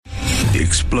The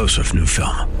explosive new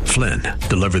film, Flynn,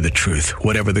 deliver the truth,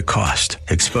 whatever the cost.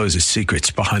 Exposes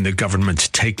secrets behind the government's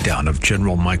takedown of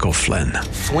General Michael Flynn.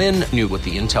 Flynn knew what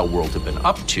the intel world had been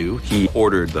up to. He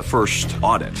ordered the first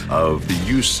audit of the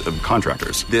use of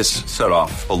contractors. This set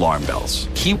off alarm bells.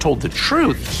 He told the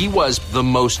truth. He was the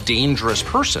most dangerous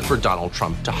person for Donald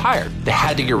Trump to hire. They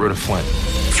had to get rid of Flynn.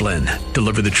 Flynn,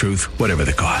 deliver the truth, whatever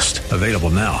the cost. Available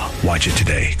now. Watch it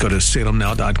today. Go to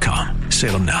salemnow.com.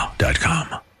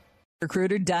 salemnow.com.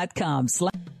 Recruiter.com.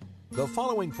 The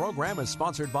following program is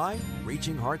sponsored by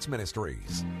Reaching Hearts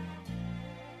Ministries.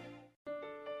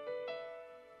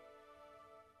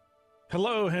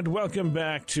 Hello and welcome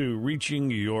back to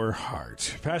Reaching Your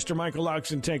Heart. Pastor Michael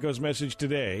Oxentenko's message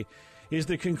today is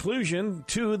the conclusion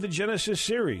to the Genesis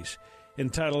series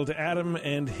entitled Adam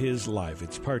and His Life.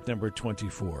 It's part number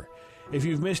 24. If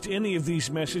you've missed any of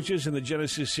these messages in the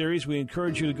Genesis series, we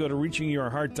encourage you to go to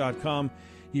reachingyourheart.com.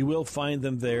 You will find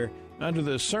them there under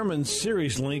the Sermon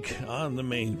Series link on the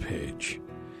main page.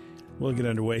 We'll get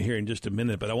underway here in just a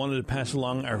minute, but I wanted to pass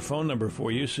along our phone number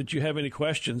for you so that you have any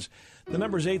questions. The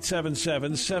number is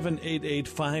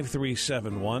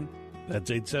 877-788-5371.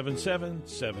 That's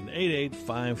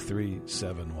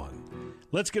 877-788-5371.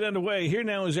 Let's get underway. Here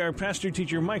now is our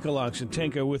pastor-teacher Michael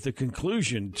Oxentenko with the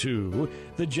conclusion to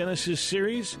the Genesis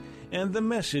series and the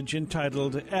message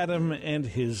entitled Adam and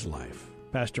His Life.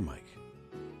 Pastor Mike.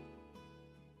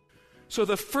 So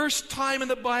the first time in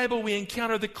the Bible we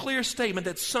encounter the clear statement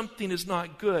that something is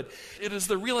not good. It is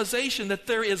the realization that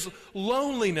there is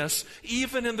loneliness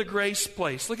even in the grace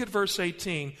place. Look at verse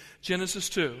 18, Genesis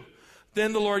 2.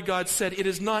 Then the Lord God said, "It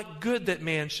is not good that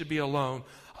man should be alone.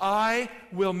 I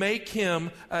will make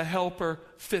him a helper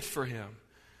fit for him."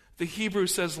 The Hebrew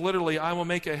says literally, "I will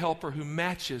make a helper who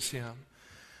matches him."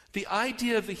 The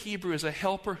idea of the Hebrew is a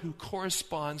helper who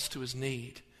corresponds to his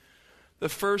need. The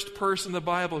first person in the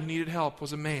Bible who needed help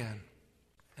was a man.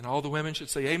 And all the women should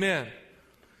say, amen.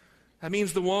 That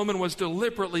means the woman was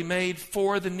deliberately made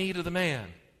for the need of the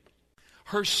man.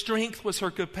 Her strength was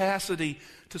her capacity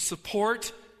to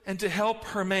support and to help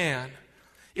her man.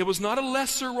 It was not a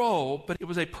lesser role, but it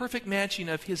was a perfect matching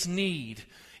of his need.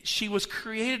 She was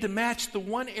created to match the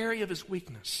one area of his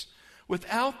weakness.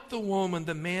 Without the woman,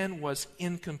 the man was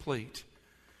incomplete.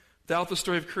 Without the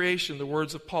story of creation, the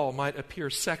words of Paul might appear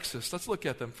sexist. Let's look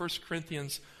at them. 1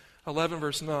 Corinthians 11,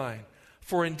 verse 9.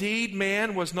 "For indeed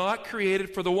man was not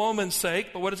created for the woman's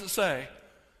sake," but what does it say?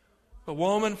 "The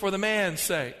woman for the man's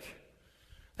sake."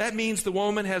 That means the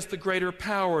woman has the greater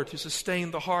power to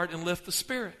sustain the heart and lift the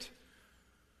spirit.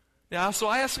 Now, so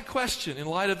I ask a question in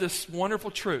light of this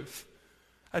wonderful truth.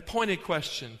 A pointed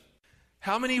question.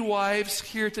 How many wives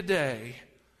here today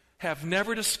have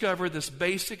never discovered this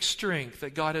basic strength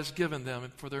that God has given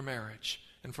them for their marriage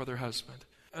and for their husband?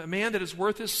 A man that is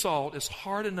worth his salt is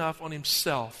hard enough on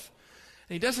himself,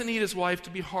 and he doesn't need his wife to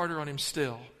be harder on him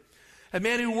still. A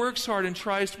man who works hard and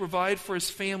tries to provide for his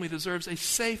family deserves a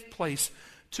safe place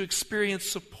to experience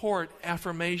support,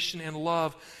 affirmation, and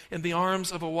love in the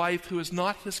arms of a wife who is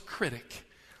not his critic.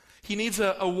 He needs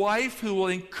a wife who will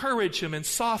encourage him and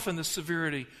soften the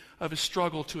severity of his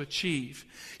struggle to achieve.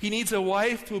 He needs a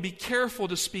wife who will be careful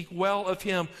to speak well of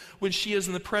him when she is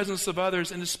in the presence of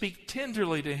others, and to speak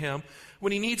tenderly to him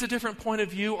when he needs a different point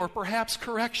of view or perhaps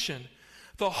correction.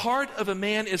 The heart of a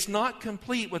man is not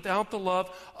complete without the love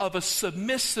of a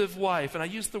submissive wife, and I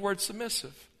use the word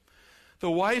submissive. The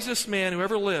wisest man who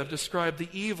ever lived described the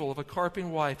evil of a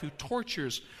carping wife who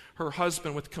tortures her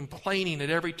husband with complaining at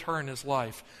every turn in his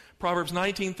life. Proverbs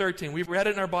 19:13. We've read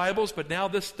it in our Bibles, but now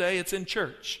this day it's in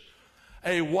church.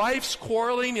 A wife's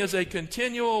quarreling is a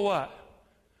continual what?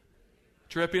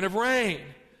 Dripping of rain.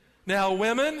 Now,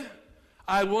 women,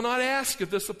 I will not ask if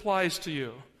this applies to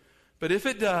you, but if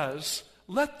it does,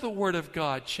 let the Word of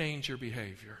God change your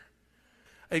behavior.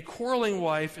 A quarreling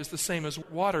wife is the same as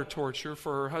water torture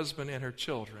for her husband and her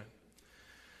children.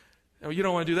 Now, you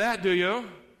don't want to do that, do you?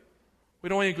 We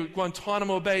don't want any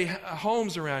Guantanamo Bay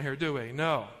homes around here, do we?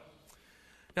 No.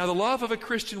 Now, the love of a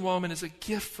Christian woman is a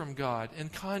gift from God. In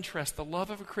contrast, the love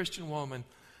of a Christian woman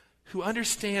who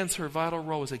understands her vital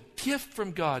role is a gift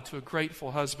from God to a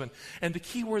grateful husband. And the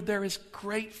key word there is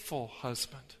grateful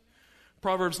husband.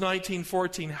 Proverbs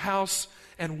 19:14, "House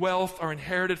and wealth are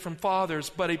inherited from fathers,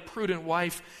 but a prudent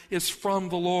wife is from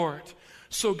the Lord."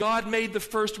 So God made the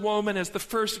first woman as the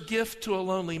first gift to a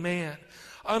lonely man.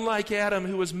 Unlike Adam,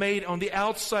 who was made on the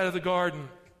outside of the garden,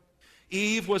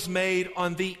 Eve was made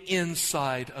on the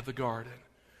inside of the garden.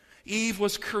 Eve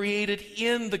was created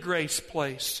in the grace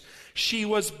place. She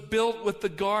was built with the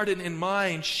garden in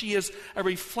mind. She is a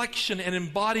reflection and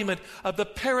embodiment of the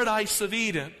paradise of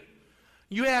Eden.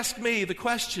 You ask me the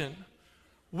question,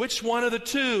 Which one of the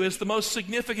two is the most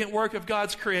significant work of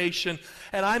God's creation?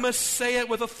 And I must say it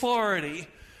with authority.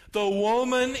 The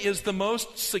woman is the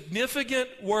most significant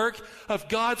work of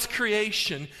God's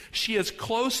creation. She is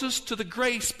closest to the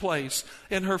grace place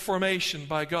in her formation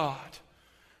by God.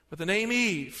 But the name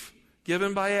Eve,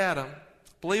 given by Adam,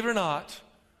 believe it or not,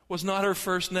 was not her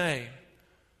first name.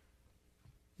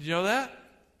 Did you know that?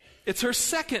 It's her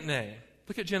second name.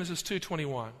 Look at Genesis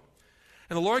 2:21.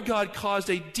 And the Lord God caused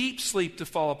a deep sleep to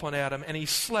fall upon Adam, and he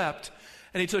slept,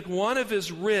 and he took one of his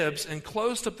ribs and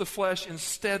closed up the flesh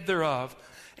instead thereof.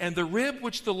 And the rib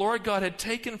which the Lord God had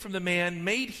taken from the man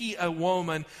made he a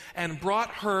woman and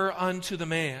brought her unto the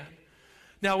man.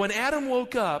 Now, when Adam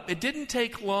woke up, it didn't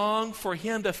take long for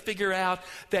him to figure out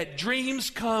that dreams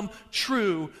come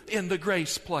true in the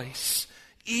grace place.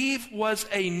 Eve was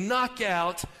a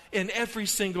knockout in every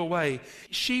single way.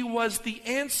 She was the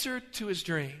answer to his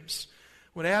dreams.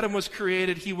 When Adam was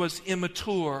created, he was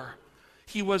immature.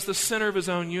 He was the center of his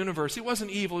own universe. He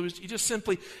wasn't evil. He just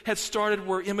simply had started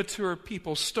where immature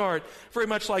people start, very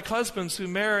much like husbands who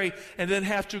marry and then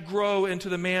have to grow into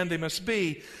the man they must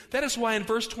be. That is why in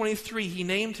verse 23, he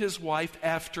named his wife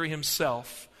after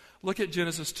himself. Look at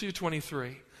Genesis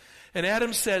 2:23. And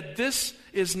Adam said, "This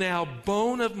is now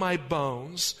bone of my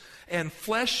bones and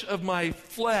flesh of my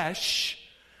flesh.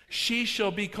 She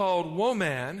shall be called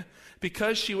woman,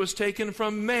 because she was taken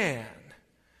from man."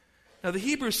 Now the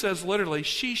Hebrew says literally,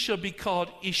 she shall be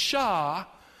called Isha,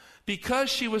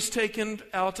 because she was taken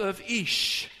out of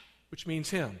Ish, which means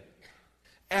him.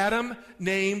 Adam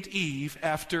named Eve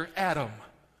after Adam.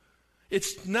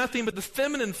 It's nothing but the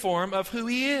feminine form of who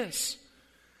he is.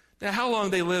 Now how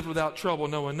long they lived without trouble,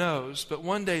 no one knows, but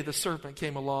one day the serpent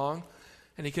came along,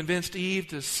 and he convinced Eve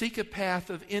to seek a path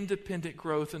of independent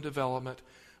growth and development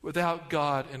without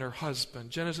God and her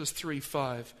husband. Genesis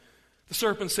 3:5. The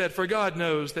serpent said, "For God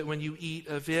knows that when you eat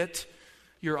of it,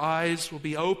 your eyes will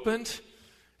be opened,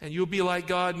 and you'll be like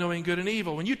God, knowing good and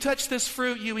evil. When you touch this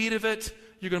fruit, you eat of it,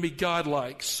 you're going to be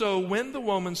godlike." So when the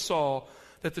woman saw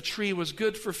that the tree was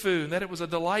good for food, and that it was a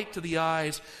delight to the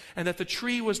eyes, and that the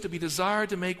tree was to be desired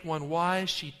to make one wise,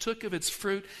 she took of its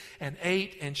fruit and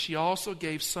ate, and she also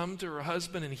gave some to her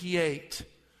husband, and he ate.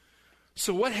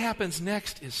 So what happens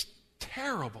next is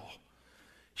terrible.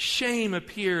 Shame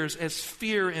appears as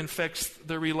fear infects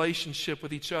their relationship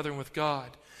with each other and with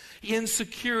God.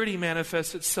 Insecurity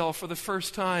manifests itself for the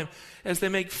first time as they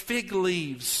make fig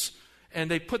leaves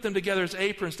and they put them together as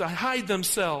aprons to hide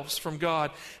themselves from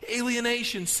God.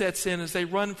 Alienation sets in as they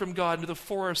run from God into the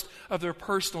forest of their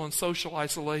personal and social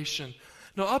isolation.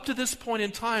 Now, up to this point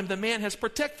in time, the man has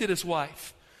protected his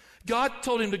wife. God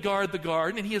told him to guard the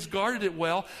garden, and he has guarded it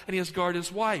well, and he has guarded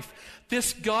his wife.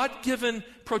 This God-given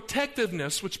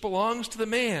protectiveness, which belongs to the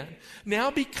man, now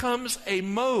becomes a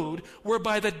mode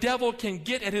whereby the devil can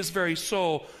get at his very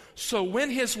soul. So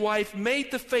when his wife made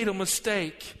the fatal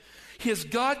mistake, his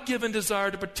God-given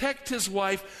desire to protect his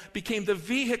wife became the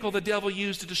vehicle the devil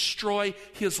used to destroy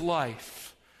his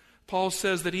life. Paul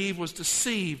says that Eve was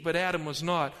deceived, but Adam was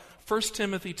not. 1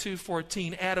 Timothy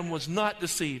 2:14, Adam was not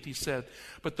deceived, he said,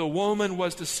 but the woman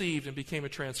was deceived and became a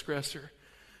transgressor.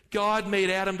 God made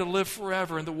Adam to live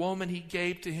forever, and the woman he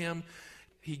gave to him,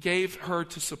 he gave her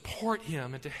to support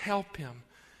him and to help him.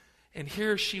 And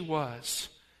here she was.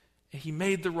 And he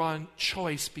made the wrong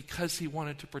choice because he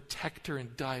wanted to protect her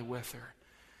and die with her.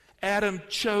 Adam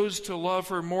chose to love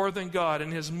her more than God.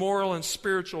 In his moral and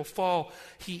spiritual fall,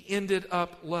 he ended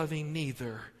up loving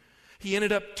neither. He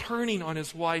ended up turning on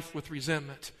his wife with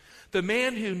resentment. The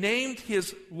man who named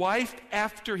his wife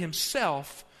after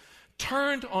himself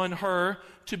turned on her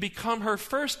to become her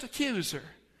first accuser.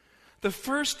 The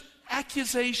first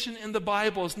accusation in the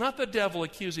Bible is not the devil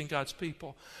accusing God's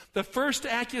people. The first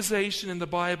accusation in the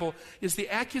Bible is the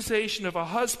accusation of a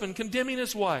husband condemning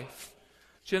his wife.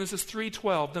 Genesis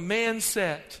 3:12, the man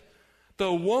said,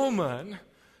 "The woman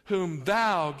whom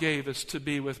thou gavest to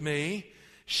be with me,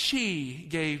 she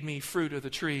gave me fruit of the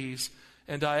trees,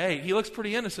 and I ate." He looks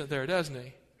pretty innocent there, doesn't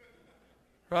he?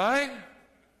 Right?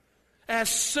 As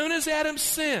soon as Adam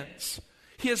sins,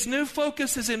 his new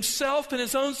focus is himself and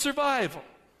his own survival.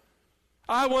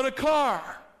 I want a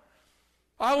car.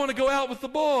 I want to go out with the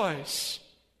boys.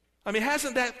 I mean,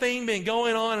 hasn't that thing been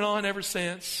going on and on ever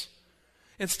since?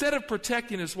 Instead of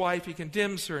protecting his wife, he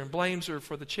condemns her and blames her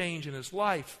for the change in his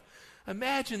life.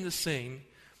 Imagine the scene.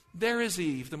 There is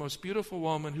Eve, the most beautiful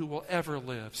woman who will ever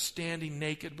live, standing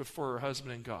naked before her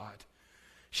husband and God.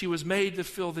 She was made to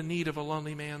fill the need of a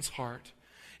lonely man's heart.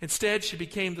 Instead, she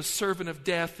became the servant of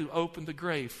death who opened the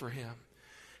grave for him.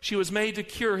 She was made to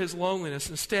cure his loneliness.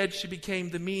 Instead, she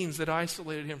became the means that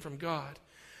isolated him from God.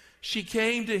 She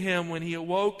came to him when he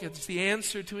awoke as the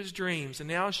answer to his dreams, and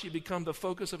now she had become the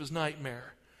focus of his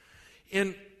nightmare.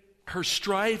 In her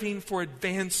striving for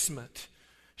advancement,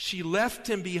 she left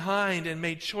him behind and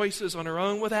made choices on her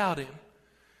own without him.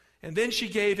 And then she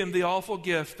gave him the awful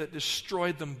gift that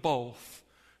destroyed them both.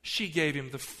 She gave him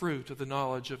the fruit of the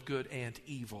knowledge of good and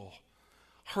evil.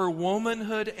 Her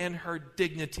womanhood and her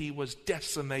dignity was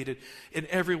decimated in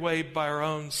every way by her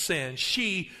own sin.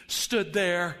 She stood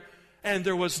there, and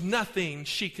there was nothing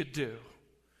she could do.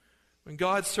 When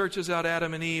God searches out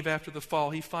Adam and Eve after the fall,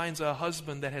 he finds a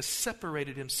husband that has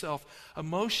separated himself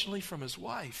emotionally from his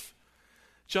wife.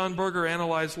 John Berger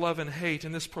analyzed love and hate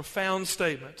in this profound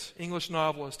statement. English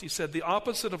novelist, he said, the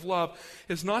opposite of love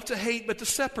is not to hate but to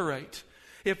separate.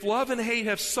 If love and hate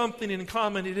have something in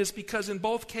common, it is because in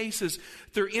both cases,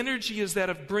 their energy is that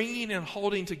of bringing and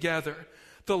holding together.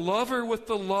 The lover with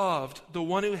the loved, the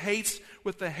one who hates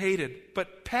with the hated.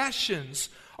 But passions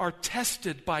are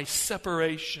tested by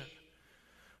separation.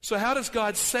 So how does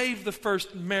God save the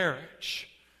first marriage?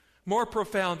 More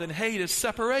profound than hate is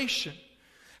separation.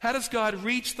 How does God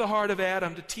reach the heart of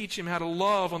Adam to teach him how to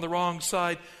love on the wrong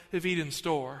side of Eden's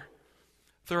door?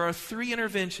 There are 3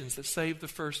 interventions that save the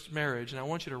first marriage, and I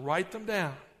want you to write them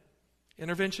down.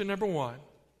 Intervention number 1.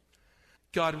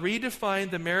 God redefined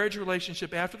the marriage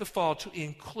relationship after the fall to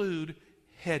include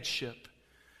headship.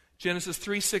 Genesis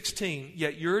 3:16,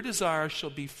 yet your desire shall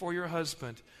be for your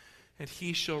husband, and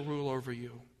he shall rule over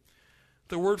you.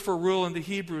 The word for rule in the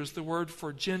Hebrew is the word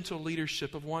for gentle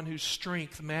leadership of one whose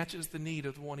strength matches the need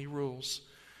of the one he rules.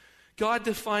 God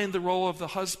defined the role of the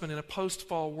husband in a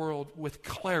post-fall world with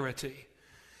clarity.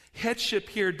 Headship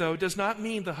here, though, does not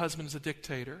mean the husband is a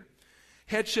dictator.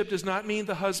 Headship does not mean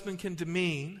the husband can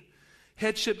demean.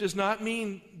 Headship does not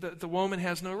mean that the woman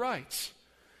has no rights.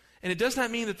 And it does not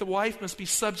mean that the wife must be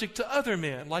subject to other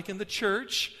men, like in the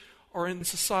church or in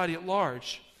society at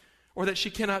large, or that she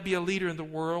cannot be a leader in the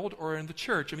world or in the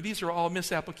church. I mean, these are all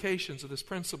misapplications of this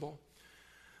principle.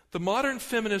 The modern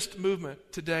feminist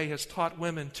movement today has taught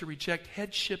women to reject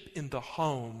headship in the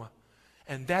home,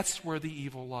 and that's where the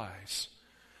evil lies.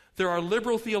 There are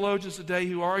liberal theologians today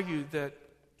who argue that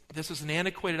this is an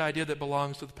antiquated idea that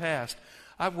belongs to the past.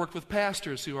 I've worked with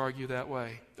pastors who argue that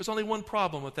way. There's only one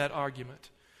problem with that argument.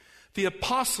 The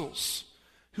apostles,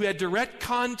 who had direct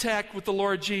contact with the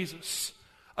Lord Jesus,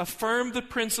 affirmed the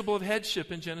principle of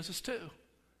headship in Genesis 2.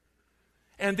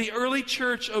 And the early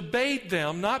church obeyed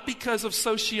them, not because of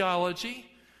sociology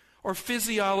or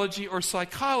physiology or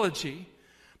psychology,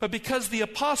 but because the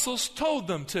apostles told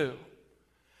them to.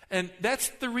 And that's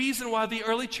the reason why the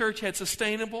early church had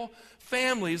sustainable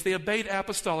families. They obeyed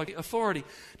apostolic authority.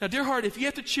 Now, dear heart, if you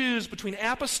have to choose between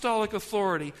apostolic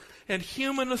authority and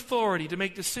human authority to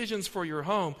make decisions for your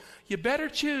home, you better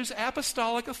choose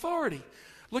apostolic authority.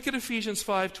 Look at Ephesians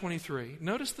 5:23.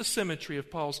 Notice the symmetry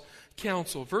of Paul's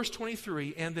counsel. Verse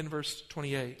 23 and then verse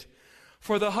 28.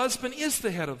 For the husband is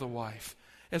the head of the wife,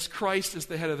 as Christ is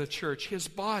the head of the church, his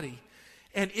body.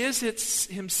 And is it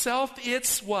himself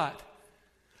its what?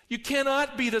 You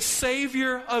cannot be the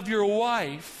savior of your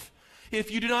wife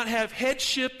if you do not have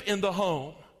headship in the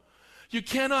home. You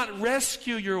cannot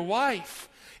rescue your wife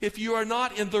if you are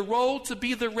not in the role to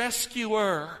be the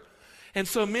rescuer. And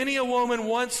so many a woman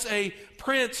wants a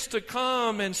prince to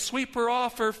come and sweep her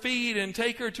off her feet and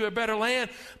take her to a better land,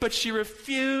 but she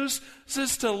refuses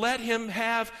to let him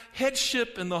have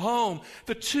headship in the home.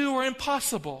 The two are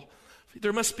impossible.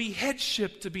 There must be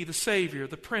headship to be the Savior,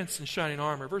 the Prince in shining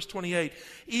armor. Verse 28,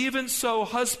 even so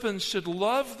husbands should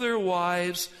love their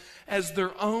wives as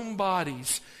their own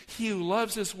bodies. He who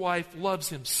loves his wife loves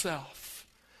himself.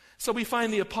 So we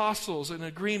find the apostles in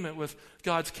agreement with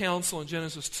God's counsel in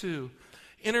Genesis 2.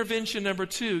 Intervention number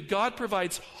 2, God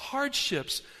provides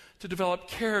hardships to develop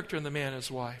character in the man and his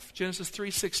wife. Genesis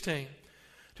 3:16.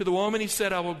 To the woman he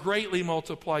said, I will greatly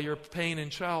multiply your pain in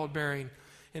childbearing.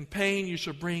 In pain you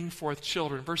shall bring forth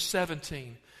children. Verse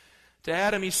 17. To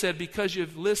Adam he said, because you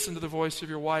have listened to the voice of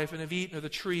your wife and have eaten of the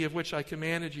tree of which I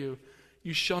commanded you,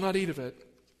 you shall not eat of it.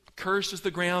 Cursed is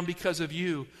the ground because of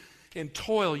you. In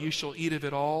toil you shall eat of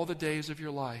it all the days of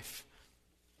your life.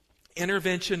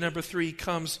 Intervention number 3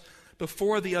 comes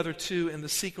before the other two in the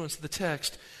sequence of the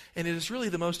text, and it is really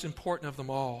the most important of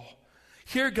them all.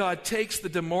 Here God takes the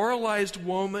demoralized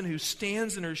woman who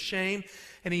stands in her shame,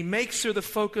 and he makes her the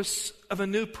focus of a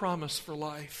new promise for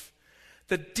life.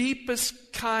 The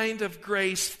deepest kind of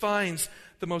grace finds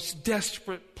the most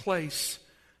desperate place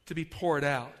to be poured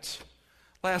out.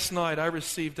 Last night I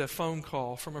received a phone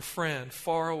call from a friend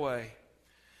far away.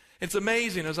 It's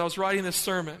amazing, as I was writing this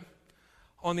sermon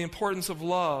on the importance of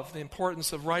love, the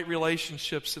importance of right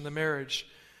relationships in the marriage,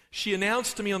 She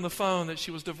announced to me on the phone that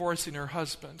she was divorcing her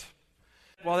husband.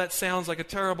 While that sounds like a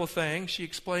terrible thing, she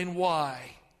explained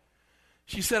why.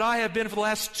 She said, I have been for the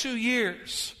last 2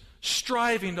 years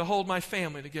striving to hold my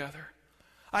family together.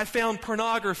 I found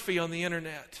pornography on the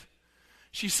internet.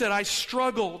 She said, I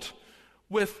struggled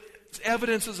with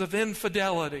evidences of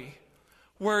infidelity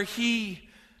where he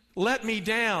let me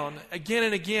down again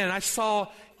and again. I saw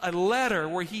a letter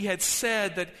where he had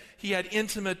said that he had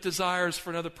intimate desires for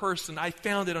another person. I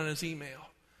found it on his email.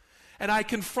 And I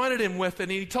confronted him with it,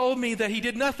 and he told me that he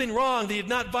did nothing wrong, that he did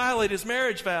not violate his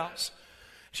marriage vows.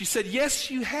 She said,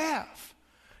 yes, you have.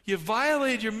 You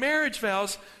violated your marriage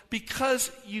vows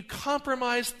because you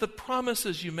compromised the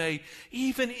promises you made.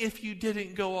 Even if you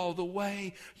didn't go all the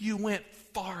way, you went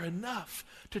far enough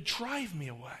to drive me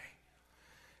away.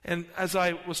 And as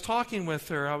I was talking with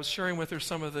her, I was sharing with her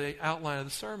some of the outline of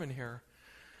the sermon here.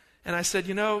 And I said,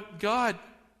 God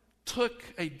took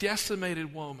a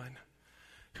decimated woman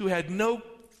who had no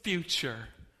future,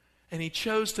 and he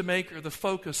chose to make her the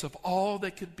focus of all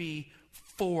that could be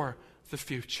for the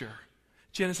future.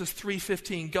 Genesis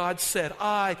 3:15, God said,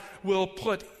 I will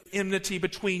put enmity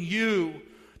between you,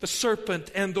 the serpent,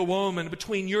 and the woman,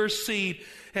 between your seed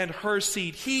and her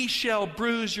seed. He shall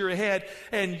bruise your head,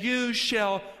 and you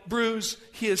shall bruise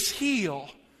his heel.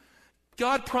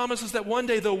 God promises that one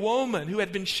day the woman who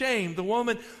had been shamed, the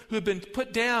woman who had been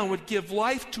put down, would give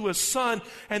life to a son,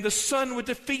 and the son would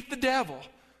defeat the devil.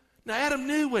 Now, Adam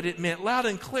knew what it meant, loud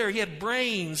and clear. He had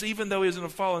brains, even though he was in a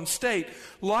fallen state.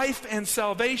 Life and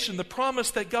salvation, the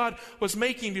promise that God was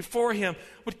making before him,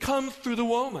 would come through the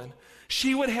woman.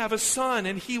 She would have a son,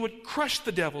 and he would crush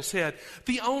the devil's head.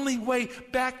 The only way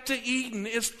back to Eden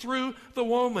is through the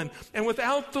woman. And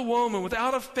without the woman,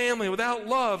 without a family, without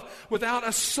love, without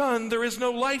a son, there is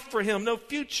no life for him, no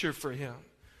future for him.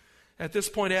 At this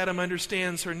point, Adam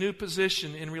understands her new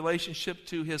position in relationship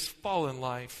to his fallen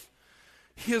life.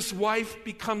 His wife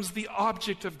becomes the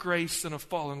object of grace in a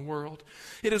fallen world.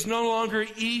 It is no longer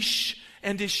Ish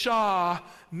and Isha,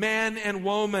 man and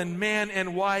woman, man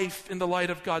and wife in the light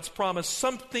of God's promise.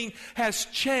 Something has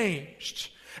changed.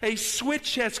 A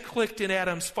switch has clicked in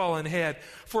Adam's fallen head.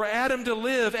 For Adam to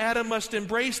live, Adam must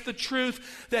embrace the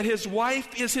truth that his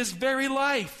wife is his very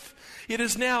life. It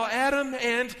is now Adam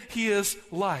and his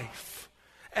life.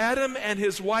 Adam and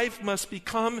his wife must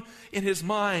become in his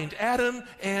mind Adam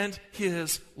and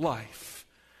his life.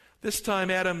 This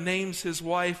time Adam names his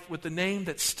wife with the name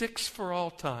that sticks for all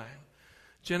time.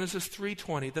 Genesis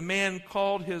 3:20, the man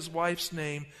called his wife's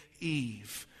name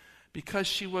Eve because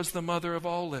she was the mother of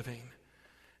all living.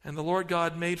 And the Lord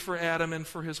God made for Adam and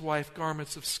for his wife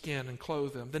garments of skin and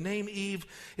clothed them. The name Eve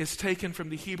is taken from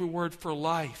the Hebrew word for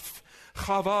life.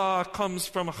 Chava comes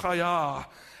from chaya.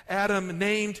 Adam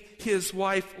named his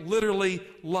wife literally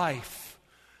life.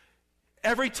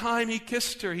 Every time he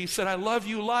kissed her, he said, I love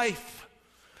you, life.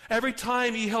 Every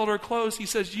time he held her close, he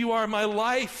says, you are my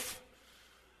life.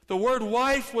 The word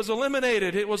wife was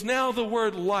eliminated. It was now the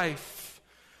word life.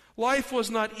 Life was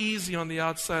not easy on the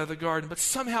outside of the garden, but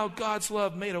somehow God's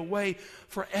love made a way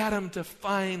for Adam to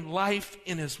find life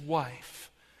in his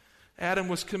wife. Adam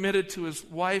was committed to his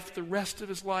wife the rest of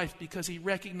his life because he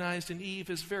recognized in Eve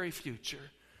his very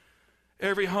future.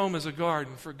 Every home is a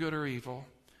garden for good or evil.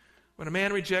 When a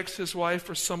man rejects his wife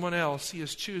for someone else, he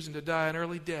is choosing to die an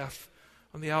early death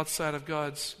on the outside of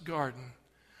God's garden.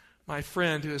 My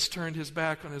friend who has turned his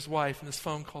back on his wife in this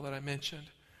phone call that I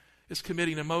mentioned is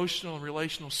committing emotional and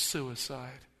relational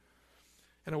suicide.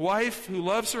 And a wife who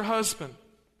loves her husband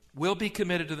will be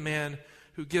committed to the man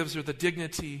who gives her the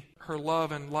dignity her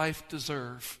love and life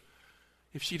deserve.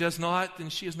 If she does not, then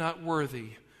she is not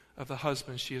worthy of the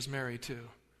husband she is married to.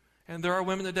 And there are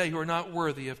women today who are not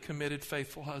worthy of committed,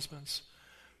 faithful husbands,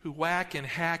 who whack and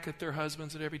hack at their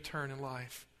husbands at every turn in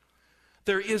life.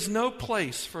 There is no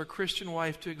place for a Christian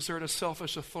wife to exert a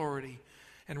selfish authority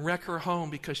and wreck her home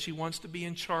because she wants to be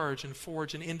in charge and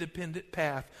forge an independent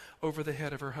path over the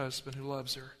head of her husband who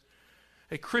loves her.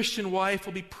 A Christian wife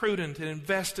will be prudent and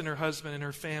invest in her husband and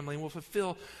her family and will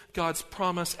fulfill God's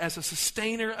promise as a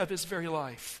sustainer of his very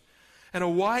life. And a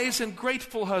wise and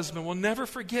grateful husband will never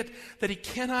forget that he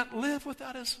cannot live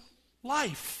without his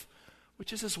life,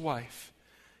 which is his wife.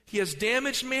 He has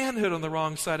damaged manhood on the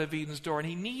wrong side of Eden's door, and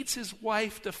he needs his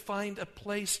wife to find a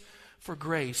place for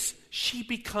grace. She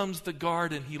becomes the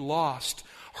garden he lost.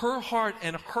 Her heart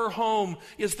and her home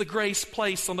is the grace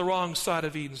place on the wrong side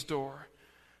of Eden's door.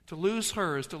 To lose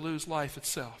her is to lose life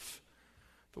itself.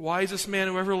 The wisest man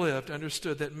who ever lived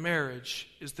understood that marriage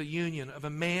is the union of a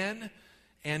man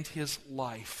and his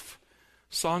life.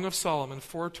 Song of Solomon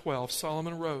 4:12,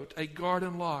 Solomon wrote, "A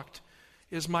garden locked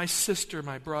is my sister,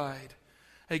 my bride.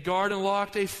 a garden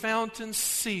locked, a fountain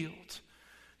sealed.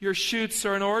 Your shoots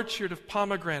are an orchard of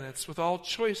pomegranates with all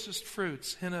choicest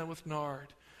fruits, henna with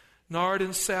nard. Nard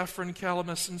and saffron,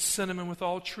 calamus and cinnamon with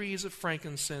all trees of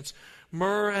frankincense.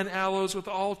 Myrrh and aloes with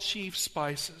all chief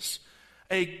spices.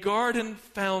 A garden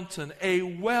fountain, a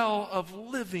well of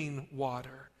living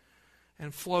water,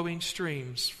 and flowing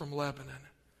streams from Lebanon.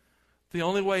 The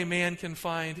only way man can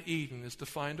find Eden is to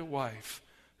find a wife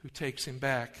who takes him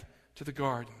back to the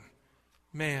garden.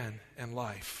 Man and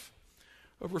life.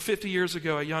 Over 50 years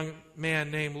ago, a young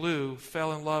man named Lou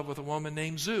fell in love with a woman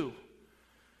named Zhu.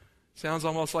 Sounds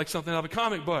almost like something out of a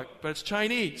comic book, but it's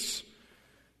Chinese.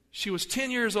 She was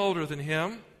 10 years older than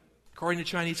him. According to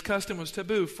Chinese custom, it was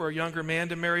taboo for a younger man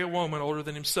to marry a woman older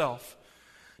than himself.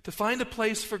 To find a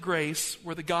place for grace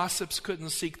where the gossips couldn't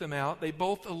seek them out, they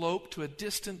both eloped to a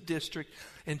distant district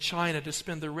in China to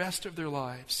spend the rest of their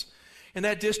lives. In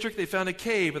that district, they found a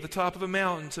cave at the top of a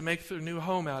mountain to make their new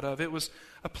home out of. It was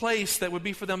a place that would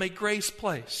be for them a grace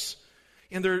place.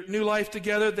 In their new life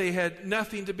together, they had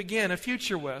nothing to begin a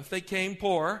future with. They came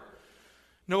poor,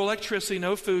 no electricity,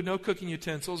 no food, no cooking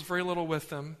utensils, very little with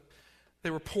them. They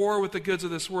were poor with the goods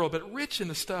of this world, but rich in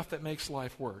the stuff that makes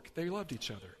life work. They loved each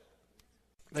other.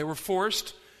 They were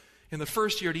forced in the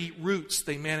first year to eat roots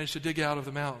they managed to dig out of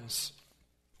the mountains.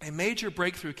 A major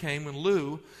breakthrough came when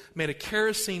Lou made a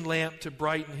kerosene lamp to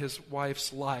brighten his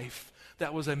wife's life.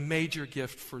 That was a major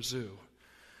gift for Zhu.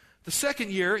 The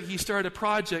second year, he started a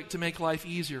project to make life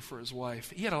easier for his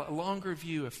wife. He had a longer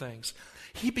view of things.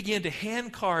 He began to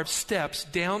hand-carve steps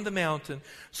down the mountain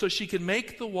so she could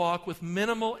make the walk with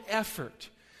minimal effort.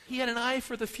 He had an eye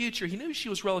for the future. He knew she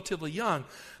was relatively young,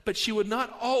 but she would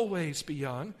not always be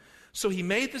young. So he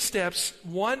made the steps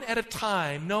one at a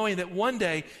time, knowing that one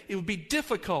day it would be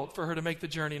difficult for her to make the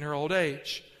journey in her old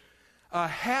age.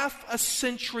 Half a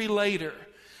century later,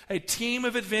 a team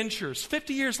of adventurers,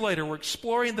 50 years later, were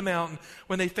exploring the mountain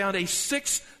when they found a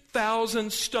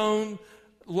 6,000 stone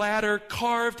ladder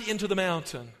carved into the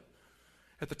mountain.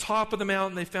 At the top of the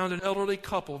mountain, they found an elderly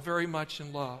couple very much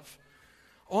in love.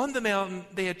 On the mountain,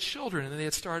 they had children and they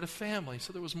had started a family,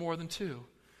 so there was more than two.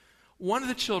 One of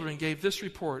the children gave this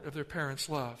report of their parents'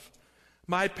 love.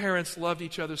 My parents loved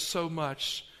each other so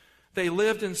much. They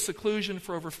lived in seclusion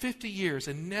for over 50 years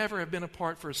and never have been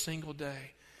apart for a single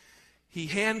day. He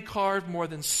hand-carved more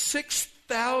than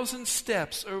 6,000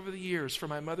 steps over the years for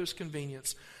my mother's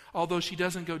convenience, although she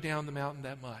doesn't go down the mountain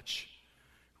that much.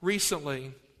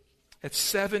 Recently, at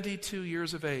 72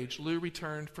 years of age, Lou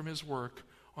returned from his work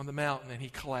on the mountain and he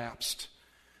collapsed.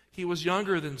 He was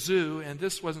younger than Zhu, and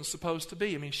this wasn't supposed to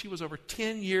be. I mean, she was over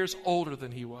 10 years older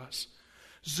than he was.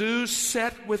 Zhu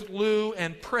sat with Lou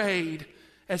and prayed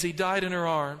as he died in her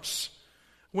arms.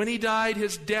 When he died,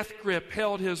 his death grip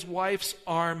held his wife's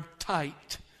arm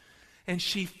tight, and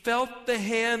she felt the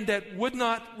hand that would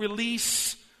not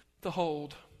release the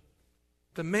hold.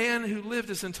 The man who lived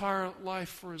his entire life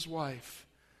for his wife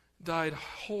died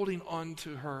holding on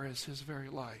to her as his very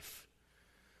life.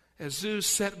 As Zhu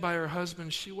sat by her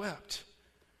husband, she wept.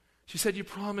 She said, "You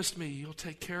promised me you'll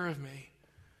take care of me.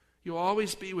 You'll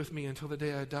always be with me until the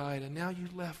day I died, and now you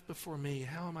left before me.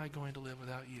 How am I going to live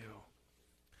without you?"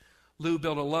 Lou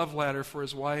built a love ladder for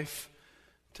his wife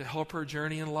to help her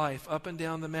journey in life up and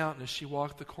down the mountain as she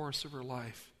walked the course of her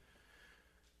life.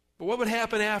 But what would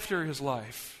happen after his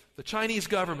life? The Chinese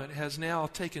government has now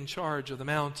taken charge of the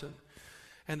mountain.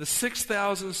 And the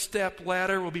 6,000-step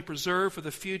ladder will be preserved for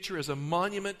the future as a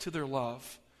monument to their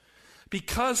love.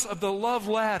 Because of the love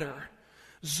ladder,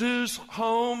 Zhu's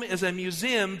home is a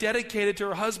museum dedicated to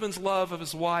her husband's love of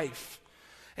his wife.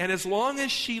 And as long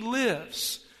as she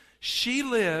lives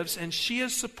and she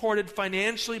is supported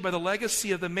financially by the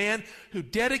legacy of the man who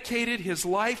dedicated his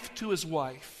life to his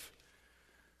wife.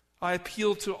 I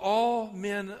appeal to all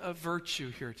men of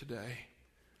virtue here today.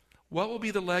 What will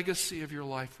be the legacy of your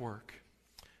life work?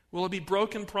 Will it be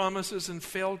broken promises and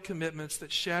failed commitments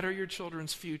that shatter your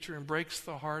children's future and breaks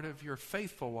the heart of your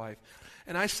faithful wife?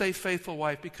 And I say faithful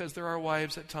wife because there are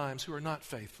wives at times who are not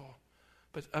faithful,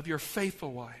 but of your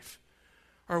faithful wife.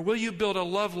 Or will you build a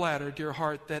love ladder, dear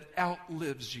heart, that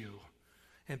outlives you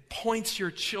and points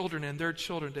your children and their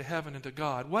children to heaven and to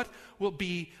God? What will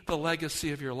be the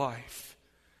legacy of your life?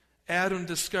 Adam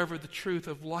discovered the truth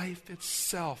of life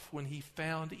itself when he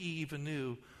found Eve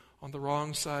anew on the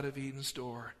wrong side of Eden's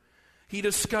door. He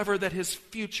discovered that his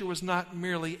future was not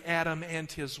merely Adam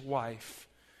and his wife.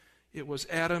 It was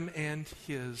Adam and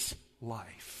his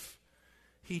life.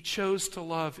 He chose to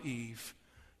love Eve.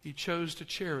 He chose to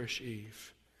cherish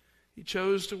Eve. He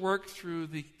chose to work through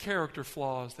the character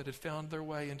flaws that had found their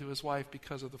way into his wife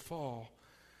because of the fall,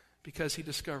 because he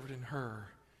discovered in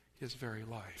her his very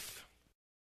life.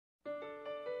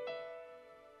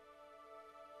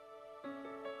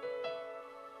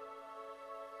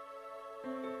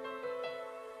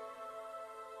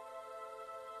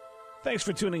 Thanks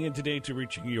for tuning in today to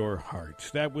Reaching Your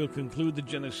Heart. That will conclude the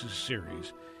Genesis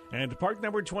series and part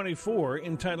number 24,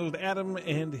 entitled Adam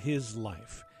and His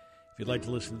Life. If you'd like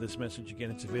to listen to this message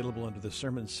again, it's available under the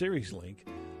Sermon Series link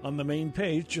on the main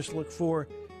page. Just look for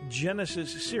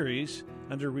Genesis Series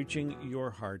under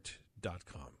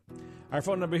reachingyourheart.com. Our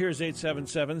phone number here is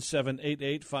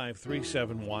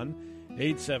 877-788-5371,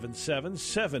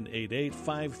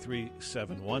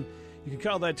 877-788-5371. You can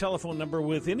call that telephone number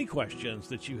with any questions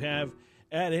that you have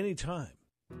at any time.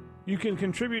 You can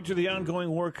contribute to the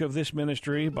ongoing work of this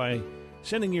ministry by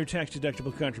sending your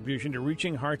tax-deductible contribution to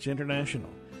Reaching Hearts International,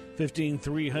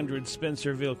 15300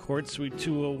 Spencerville Court, Suite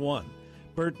 201,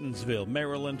 Burtonsville,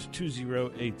 Maryland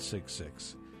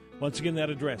 20866. Once again, that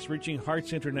address, Reaching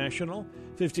Hearts International,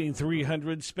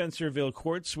 15300 Spencerville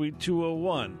Court, Suite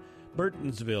 201,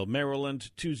 Burtonsville,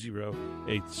 Maryland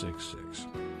 20866.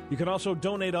 You can also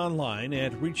donate online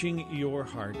at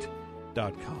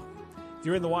reachingyourheart.com. If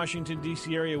you're in the Washington,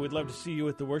 D.C. area, we'd love to see you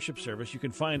at the worship service. You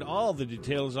can find all the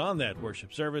details on that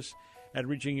worship service at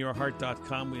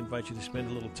reachingyourheart.com. We invite you to spend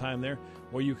a little time there,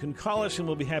 or you can call us and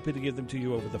we'll be happy to give them to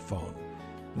you over the phone.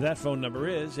 That phone number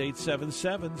is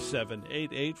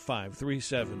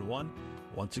 877-788-5371.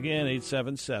 Once again,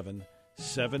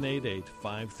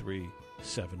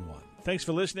 877-788-5371. Thanks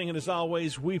for listening, and as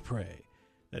always, we pray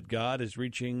that God is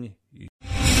reaching you.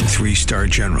 3-star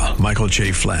General Michael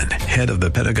J. Flynn, head of the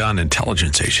Pentagon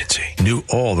Intelligence Agency, knew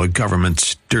all the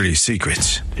government's dirty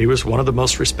secrets. He was one of the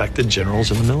most respected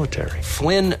generals in the military.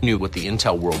 Flynn knew what the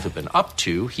intel world had been up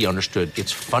to. He understood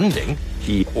its funding.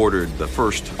 He ordered the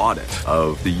first audit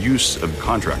of the use of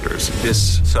contractors.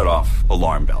 This set off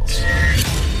alarm bells.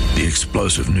 The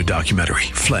explosive new documentary,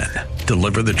 Flynn,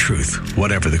 Deliver the Truth,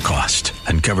 Whatever the Cost,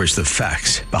 uncovers the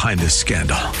facts behind this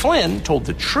scandal. Flynn told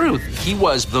the truth. He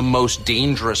was the most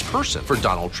dangerous person for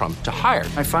Donald Trump to hire.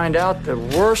 I find out the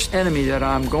worst enemy that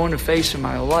I'm going to face in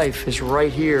my life is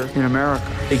right here in America.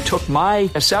 They took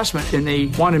my assessment and they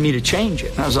wanted me to change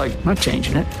it. And I was like, I'm not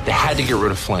changing it. They had to get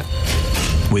rid of Flynn.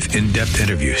 With in-depth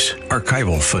interviews,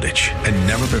 archival footage, and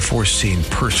never-before-seen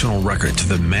personal records of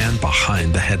the man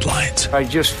behind the headlines. I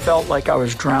just felt like I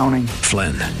was drowning.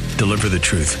 Flynn, Deliver the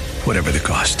Truth, Whatever the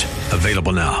Cost.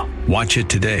 Available now. Watch it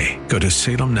today. Go to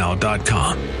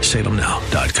salemnow.com.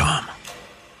 salemnow.com.